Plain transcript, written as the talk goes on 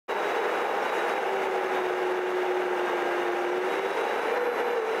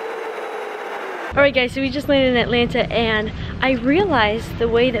Alright guys, so we just landed in Atlanta and I realized the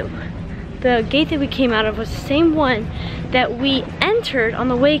way that the gate that we came out of was the same one that we entered on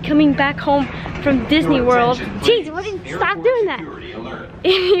the way coming back home from Disney World. Jeez, stop doing that.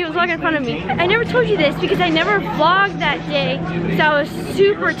 He was walking in front of me. I never told you this because I never vlogged that day, so I was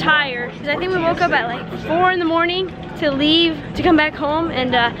super tired. I think we woke up at like 4 in the morning to leave to come back home,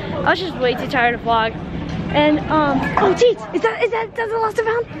 and I was just way too tired to vlog. And oh geez, is that the lost and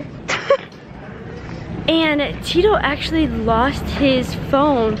found? And Tito actually lost his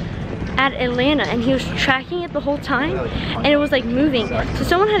phone at Atlanta, and he was tracking it the whole time, and it was like moving. So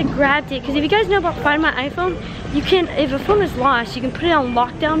someone had grabbed it, because if you guys know about Find My iPhone, you can, if a phone is lost, you can put it on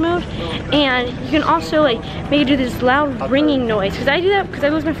lockdown mode, and you can also like make it do this loud ringing noise. Because I do that because I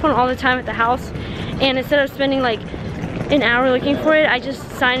lose my phone all the time at the house, and instead of spending like an hour looking for it, I just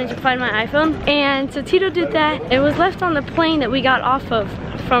signed in to Find My iPhone. And so Tito did that. It was left on the plane that we got off of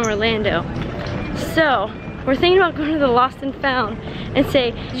from Orlando. So we're thinking about going to the Lost and Found and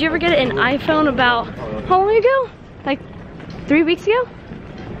say, did you ever get an iPhone about, how long ago? Like 3 weeks ago?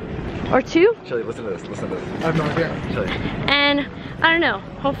 Or 2? Shelly, listen to this, listen to this. I have no idea. Shelly. And I don't know,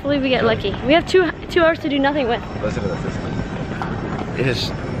 hopefully we get lucky. We have two hours to do nothing with. Listen to this, listen to this. It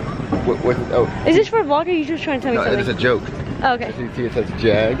is, oh. Is this for a vlog or are you just trying to tell me No, something? it is a joke. Oh, okay. You see it says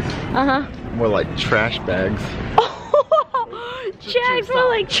Jags. Uh-huh. More like trash bags. Jags smell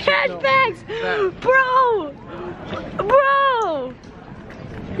like trash bags! Bro! Bro!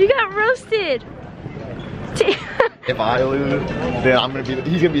 You got roasted! If I lose, then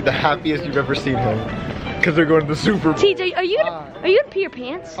he's gonna be the happiest you've ever seen him. Cause they're going to the Super Bowl. TJ, are you gonna pee your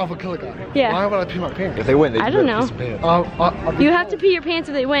pants? Off a killer guy. Yeah. Why would I pee my pants? If they win, they I don't know. I'll You have to pee your pants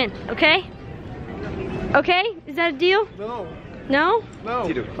if they win, okay? Okay? Is that a deal? No. No? No.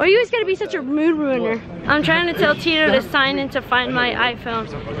 Tito. Well, you always gotta be such a mood ruiner. I'm trying to tell Tito to sign in to Find My iPhone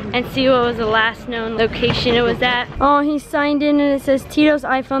and see what was the last known location it was at. Oh, he signed in and it says Tito's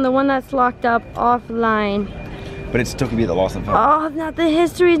iPhone, the one that's locked up offline. But it still could be the Lost and Found. Oh, not the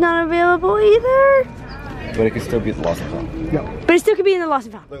history's not available either. But it could still be the Lost and Found. No. But it still could be in the Lost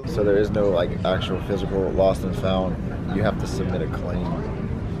and Found. So there is no like actual physical Lost and Found. You have to submit a claim,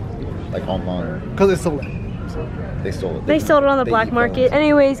 like online. Because it's so So they stole it. They sold it on the They black eat market. phones.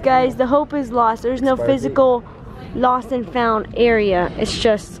 Anyways, guys, the hope is lost. There's no physical Lost and Found area. It's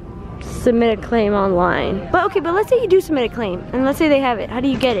just submit a claim online. But okay, but let's say you do submit a claim, and let's say they have it. How do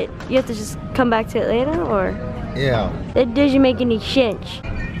you get it? You have to just come back to Atlanta, or? Yeah. It doesn't make any sense.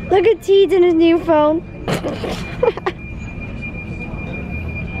 Look at Teeds in his new phone.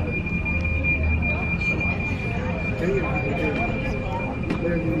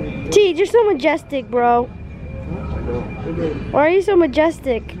 Teeds, you're so majestic, bro. Why are you so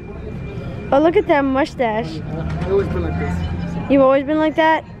majestic? Oh, look at that mustache. I've always been like this. You've always been like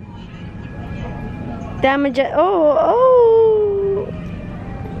that? That majestic. Oh.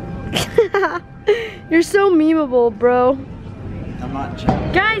 You're so memeable, bro. I'm not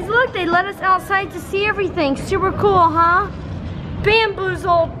checking. Guys, look, they let us outside to see everything. Super cool, huh?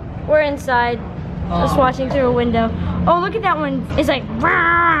 Bamboozled. We're inside. Just watching through a window. Oh, look at that one. It's like,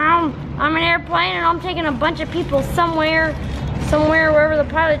 I'm an airplane and I'm taking a bunch of people somewhere, wherever the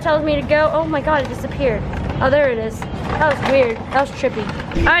pilot tells me to go. Oh my God, it disappeared. Oh, there it is. That was weird. That was trippy.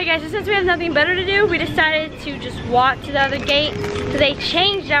 All right, guys, so since we have nothing better to do, we decided to just walk to the other gate. So they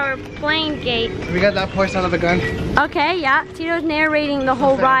changed our plane gate. We got that portion out of the gun. Okay, yeah. Tito's narrating the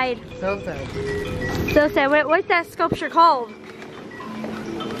whole ride. So sad. So sad. What's that sculpture called?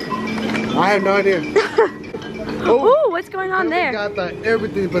 I have no idea. Ooh, what's going on there? We got the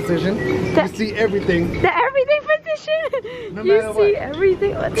everything position. You see everything. The everything position? No You matter see what.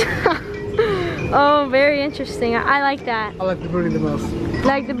 everything? Oh, very interesting. I like that. I like the booty the most.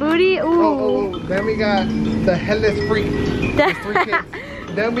 Like the booty? Ooh. Oh, then we got the headless freak. There's 3 kids.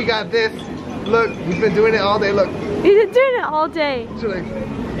 Then we got this. Look, he's been doing it all day. Look. He's been doing it all day. He's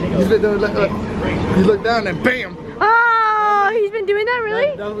been doing it. Look. You look down and bam. Oh, he's been doing that,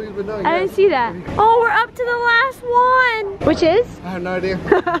 really? That's what he's been doing. I didn't see that. Oh, we're up to the last one. Which is? I have no idea.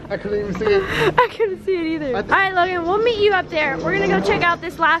 I couldn't even see it. I couldn't see it either. All right, Logan, we'll meet you up there. We're gonna go check out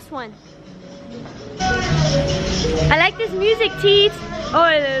this last one. I like this music, Teets. Oh,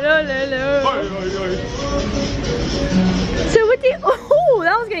 so what the? Oh,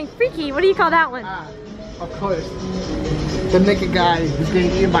 that was getting freaky. What do you call that one? Of course. The naked guy is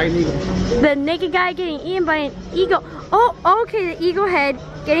getting eaten by an eagle. The naked guy getting eaten by an eagle. Oh, okay, the eagle head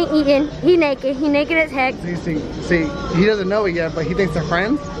getting eaten. He naked as heck. See, he doesn't know it yet, but he thinks they're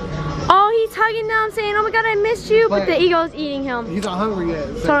friends. Oh, he's hugging them, saying, "Oh my God, I missed you," but the eagle's eating him. He's not hungry yet.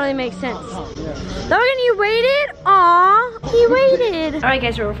 So totally makes sense. Yeah. Logan, you waited? Aw, he waited. All right,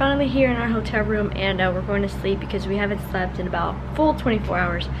 guys, we're finally here in our hotel room, and we're going to sleep because we haven't slept in about full 24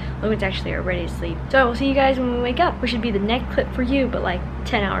 hours. Logan's actually ready to sleep. So we'll see you guys when we wake up, which should be the next clip for you, but like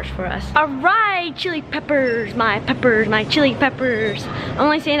 10 hours for us. All right, chili peppers, my chili peppers. I'm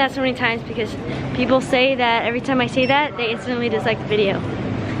only saying that so many times because people say that every time I say that, they instantly dislike the video.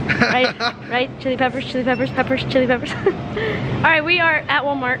 Right? Right? Chili peppers, chili peppers, peppers, chili peppers. All right, we are at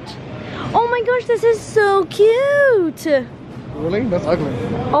Walmart. Oh my gosh, this is so cute. Really? That's ugly.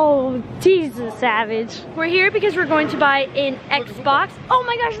 Oh, Jesus, savage. We're here because we're going to buy an Xbox. Oh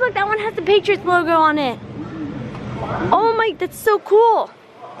my gosh, look, that one has the Patriots logo on it. Oh my, that's so cool.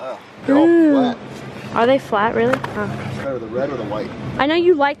 They're all flat. Are they flat, really? Oh. Better the red or the white? I know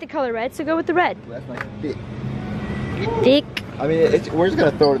you like the color red, so go with the red. That's nice and thick. Thick. I mean, we're just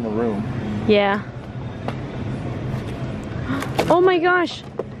gonna throw it in the room. Yeah. Oh my gosh.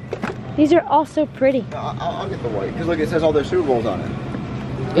 These are all so pretty. No, I'll get the white, because look, it says all their Super Bowls on it.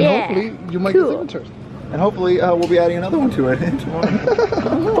 And Yeah. hopefully you might Cool. get signatures. And hopefully we'll be adding another one to it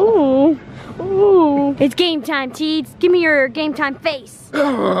tomorrow. Ooh. Ooh. It's game time, Teeds. Give me your game time face.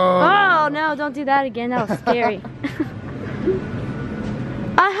 Oh no, don't do that again. That was scary.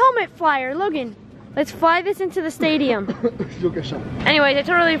 A helmet flyer, Logan. Let's fly this into the stadium. You'll get shot. Anyways, I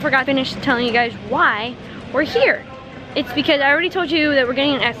totally forgot to finish telling you guys why we're here. It's because I already told you that we're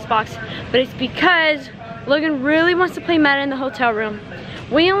getting an Xbox, but it's because Logan really wants to play Madden in the hotel room.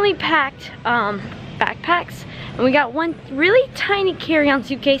 We only packed backpacks, and we got one really tiny carry-on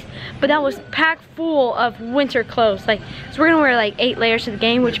suitcase, but that was packed full of winter clothes. So we're gonna wear like 8 layers to the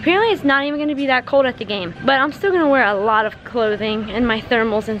game, which apparently it's not even gonna be that cold at the game. But I'm still gonna wear a lot of clothing and my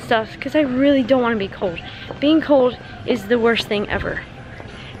thermals and stuff because I really don't want to be cold. Being cold is the worst thing ever.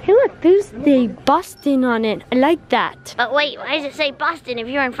 Hey look, there's the Boston on it. I like that. But wait, why does it say Boston if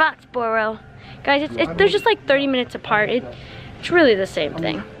you're in Foxborough? Guys, they're just like 30 minutes apart. It's really the same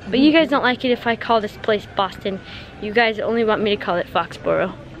thing. But you guys don't like it if I call this place Boston. You guys only want me to call it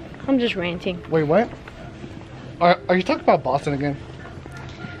Foxborough. I'm just ranting. Wait, what? Are you talking about Boston again?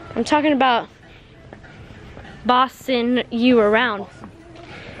 I'm talking about Boston you around.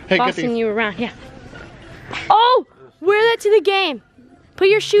 Hey, Boston you around, yeah. Oh! Wear that to the game. Put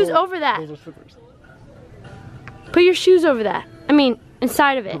your shoes over that. Those are slippers. Put your shoes over that. I mean,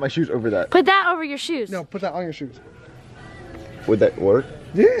 inside of it. Put my shoes over that. Put that over your shoes. No, put that on your shoes. Would that work?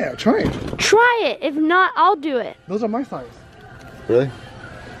 Yeah, try it. Try it. If not, I'll do it. Those are my size. Really?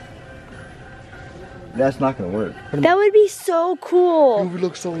 That's not gonna work. That would be so You cool. would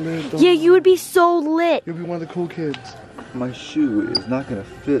look so lit. Though. Yeah, you would be so lit. You'll be one of the cool kids. My shoe is not gonna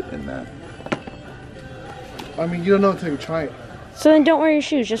fit in that. I mean, you don't know until you try it. So then don't wear your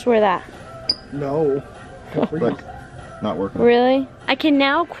shoes, just wear that. No. Look, not working. Really? I can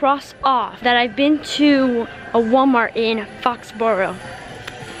now cross off that I've been to a Walmart in Foxborough.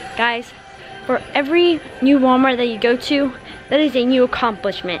 Guys, for every new Walmart that you go to, that is a new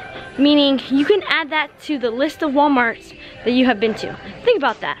accomplishment. Meaning you can add that to the list of Walmarts that you have been to. Think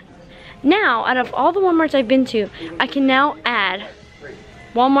about that. Now, out of all the Walmarts I've been to, I can now add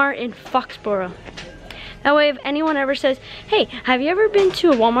Walmart in Foxborough. That way if anyone ever says, hey, have you ever been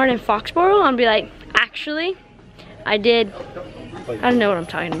to a Walmart in Foxborough? I'll be like, actually, I did. I don't know what I'm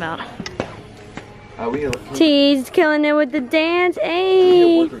talking about. T's killing it with the dance,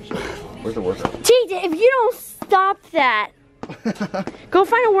 hey. Where's the worker? T, if you don't stop that, go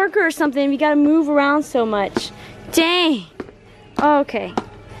find a worker or something if you gotta move around so much. Dang. Okay.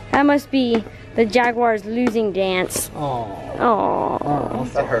 That must be the Jaguars losing dance. Oh.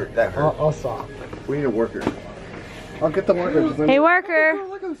 That hurt. That hurt. I'll stop. We need a worker. I'll get the workers. Hey, worker.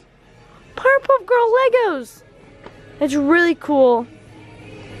 Powerpuff Girl Legos. That's really cool.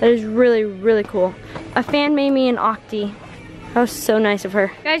 That is really, really cool. A fan made me an Octi. That was so nice of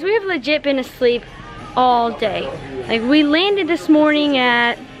her. Guys, we have legit been asleep all day. Like, we landed this morning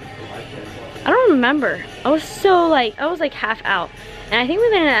at, I don't remember. I was like half out. And I think we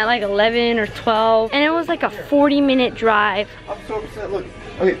landed at like 11 or 12. And it was like a 40-minute drive. I'm so upset. Look.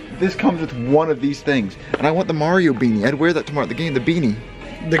 Okay, this comes with one of these things. And I want the Mario beanie. I'd wear that tomorrow at the game, the beanie.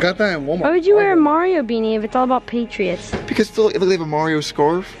 They got that in Walmart. Why would you wear a Mario beanie if it's all about Patriots? Because still, if they have a Mario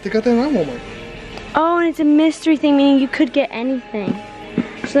scarf. They got that in Walmart. Oh, and it's a mystery thing, meaning you could get anything.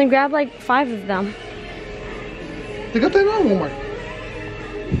 So then grab like 5 of them. They got that in Walmart.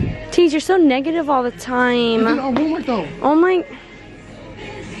 Tease, you're so negative all the They time. got it on Walmart though. Oh my.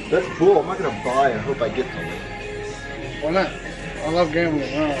 That's cool. I'm not gonna buy and hope I get something. Why not? I love gambling.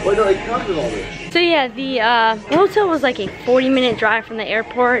 Wait, no, it comes with all this. So yeah, the hotel was like a 40-minute drive from the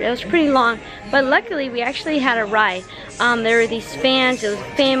airport. It was pretty long, but luckily we actually had a ride. There were these fans, it was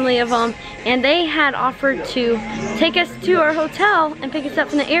a family of them, and they had offered to take us to our hotel and pick us up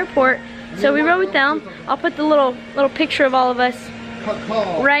from the airport. So we rode with them. I'll put the little picture of all of us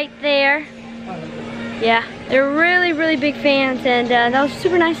right there. Yeah, they're really big fans, and that was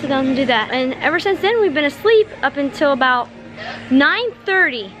super nice of them to do that. And ever since then, we've been asleep up until about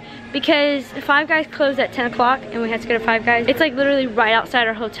 9:30 because Five Guys closed at 10 o'clock and we had to go to Five Guys. It's like literally right outside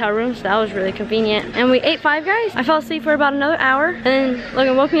our hotel room, so that was really convenient. And we ate Five Guys. I fell asleep for about another hour, and then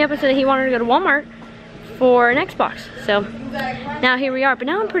Logan woke me up and said he wanted to go to Walmart for an Xbox. So now here we are, but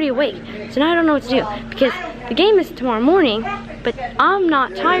now I'm pretty awake. So now I don't know what to do because the game is tomorrow morning, but I'm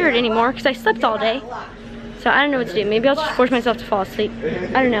not tired anymore because I slept all day. So I don't know what to do. Maybe I'll just force myself to fall asleep.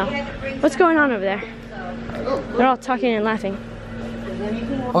 I don't know. What's going on over there? They're all talking and laughing.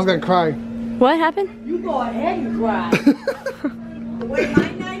 I was gonna cry. What happened? You go ahead and cry. The way my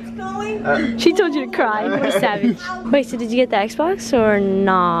night's going? She told you to cry. What a savage. Wait, so did you get the Xbox or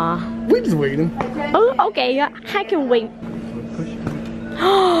nah? We just waiting. Oh, okay. I can wait.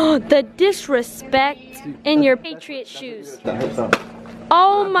 Oh, the disrespect in your Patriot shoes.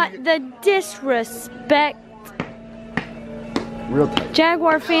 Oh my, the disrespect. Real tight.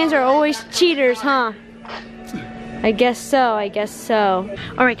 Jaguar fans are always cheaters, huh? I guess so, I guess so.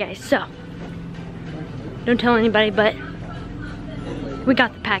 Alright guys, so. Don't tell anybody, but we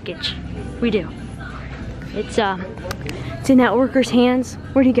got the package. We do. It's in that worker's hands.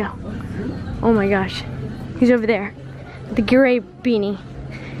 Where'd he go? Oh my gosh. He's over there. The gray beanie.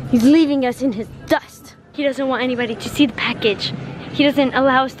 He's leaving us in his dust. He doesn't want anybody to see the package. He doesn't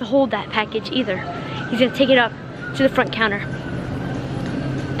allow us to hold that package either. He's gonna take it up to the front counter.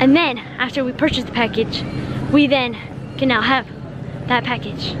 And then, after we purchase the package, we then can now have that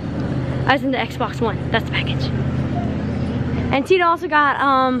package. As in the Xbox One, that's the package. And Tito also got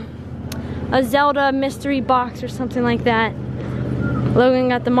a Zelda mystery box or something like that. Logan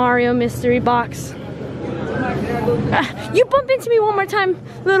got the Mario mystery box. You bump into me one more time,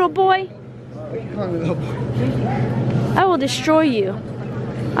 little boy. I will destroy you.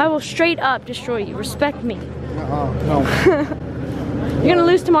 I will straight up destroy you. Respect me. No. You're gonna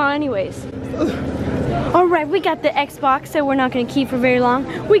lose tomorrow anyways. Alright, we got the Xbox that we're not gonna keep for very long.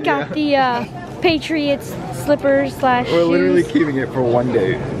 We got the Patriots slippers slash shoes. We're literally keeping it for one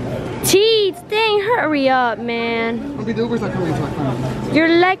day. Teats, dang, hurry up, man. Maybe the Uber's not coming until I come.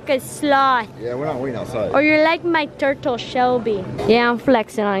 You're like a sloth. Yeah, we're not waiting outside. Or you're like my turtle, Shelby. Yeah, I'm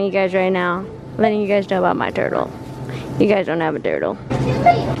flexing on you guys right now. Letting you guys know about my turtle. You guys don't have a turtle.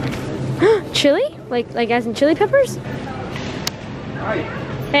 Chili? Like as in chili peppers? Hi.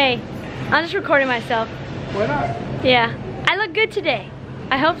 Hey, I'm just recording myself. Why not? Yeah. I look good today.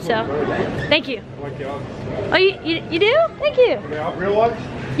 I hope so. Thank you. I like the Uggs. Oh, you do? Thank you. Yeah, real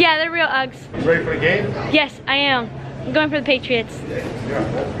Uggs? Yeah, they're real Uggs. You ready for the game? Yes, I am. I'm going for the Patriots.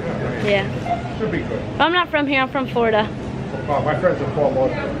 Yeah. Should be good. But I'm not from here. I'm from Florida. My friends are from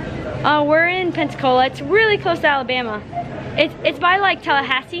Florida. We're in Pensacola. It's really close to Alabama. It's by like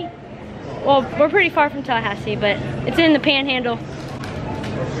Tallahassee. Well, we're pretty far from Tallahassee, but it's in the Panhandle.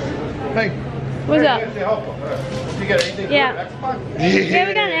 Hey. What's up? You got anything Yeah. for Xbox? Yeah,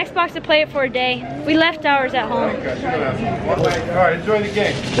 we got an Xbox to play it for a day. We left ours at home. Alright, enjoy the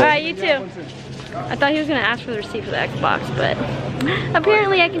game. Alright, you too. I thought he was gonna ask for the receipt for the Xbox, but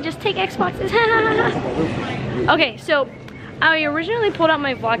apparently I can just take Xboxes. Okay, so I originally pulled out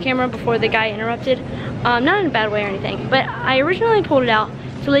my vlog camera before the guy interrupted. Not in a bad way or anything, but I originally pulled it out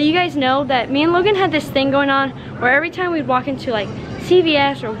to let you guys know that me and Logan had this thing going on where every time we'd walk into like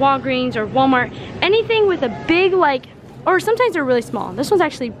CVS or Walgreens or Walmart, anything with a big like, or sometimes they're really small. This one's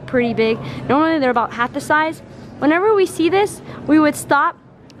actually pretty big. Normally they're about half the size. Whenever we see this, we would stop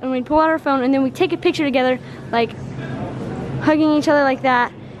and we'd pull out our phone and then we'd take a picture together, like hugging each other like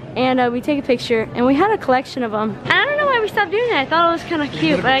that. And we take a picture, and we had a collection of them. And I don't know why we stopped doing that. I thought it was kind of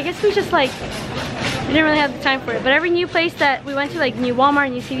cute, but I guess we just like, we didn't really have the time for it. But every new place that we went to, like new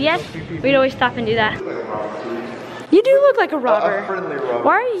Walmart, new CVS, we'd always stop and do that. You do look like a robber. A friendly robber.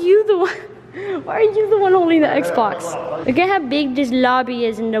 Why are you the one? Why are you the one holding the Xbox? Look at how big this lobby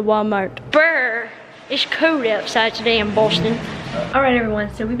is in the Walmart. Brr! It's cold outside today in Boston. Alright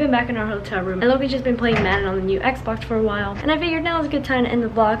everyone, so we've been back in our hotel room and Logan's just been playing Madden on the new Xbox for a while, and I figured now is a good time to end the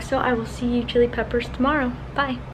vlog, so I will see you chili peppers tomorrow. Bye.